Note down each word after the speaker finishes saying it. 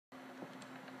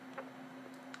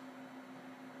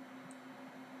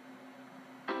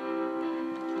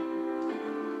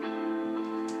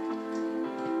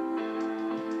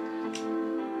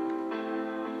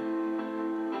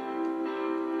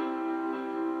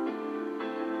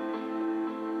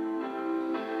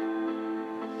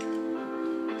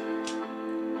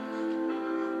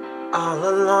All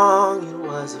along it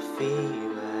was a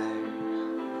fever,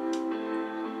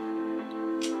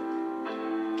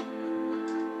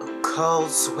 a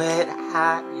cold sweat,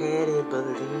 hot-headed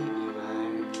believer.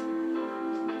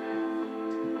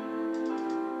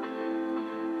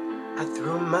 I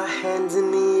threw my hands in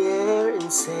the air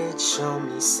and said, show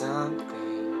me something.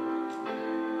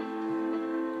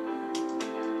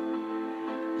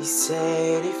 He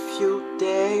said, if you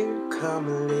dare, come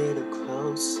a little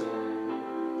closer.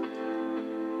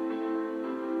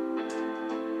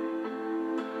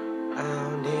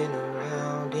 Round and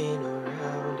around and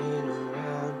around and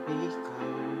around we go.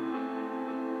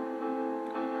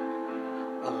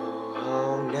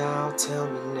 Oh, now tell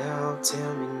me now,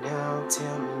 tell me now,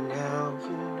 tell me now,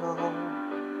 you know.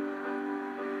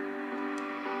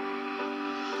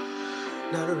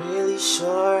 Not really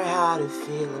sure how to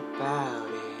feel about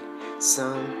it.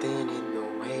 Something in the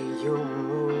way you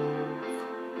move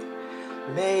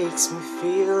makes me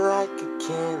feel like I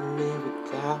can't live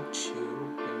without you.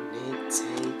 It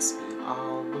takes me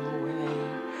all the way.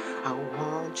 I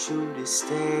want you to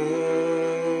stay.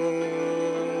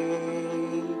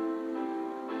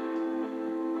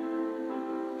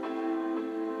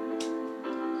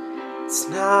 It's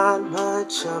not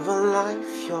much of a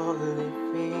life you're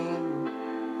living.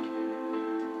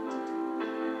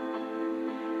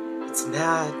 It's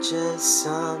not just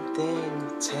something you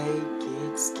take,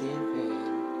 it's given.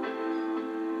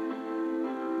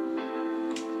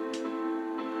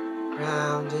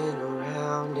 Round and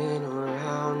around and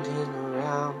around and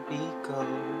around we go.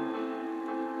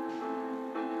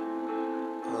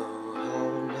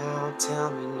 Oh, now tell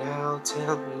me now,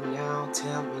 tell me now,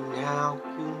 tell me now,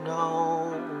 you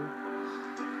know.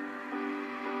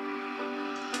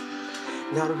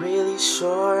 Not really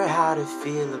sure how to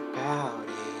feel about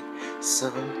it.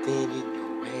 Something in the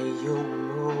way you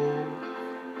move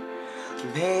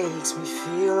makes me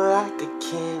feel like I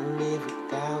can't live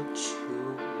without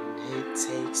you. It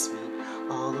takes me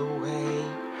all the way.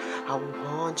 I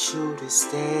want you to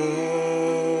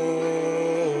stay.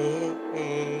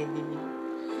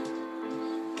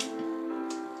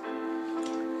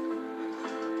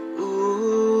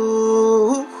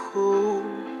 Ooh,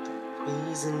 the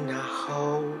reason I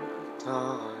hold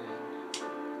on.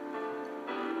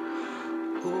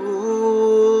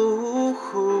 Ooh,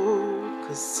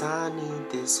 'cause I need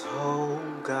this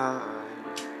hold gone.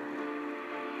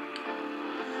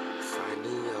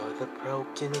 Funny, you're the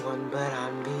broken one, but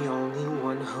I'm the only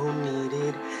one who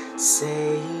needed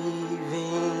saving.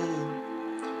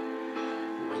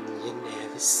 When you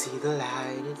never see the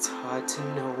light, it's hard to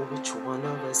know which one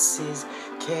of us is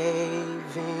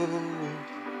caving.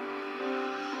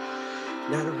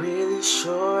 Not really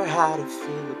sure how to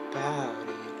feel about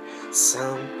it.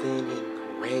 Something in the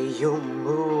way you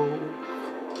move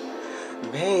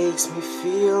makes me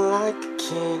feel like I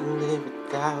can't live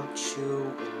without you.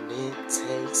 And it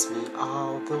takes me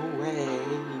all the way.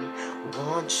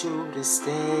 Want you to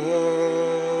stay.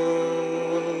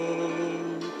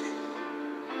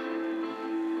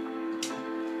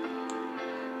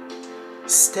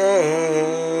 Stay.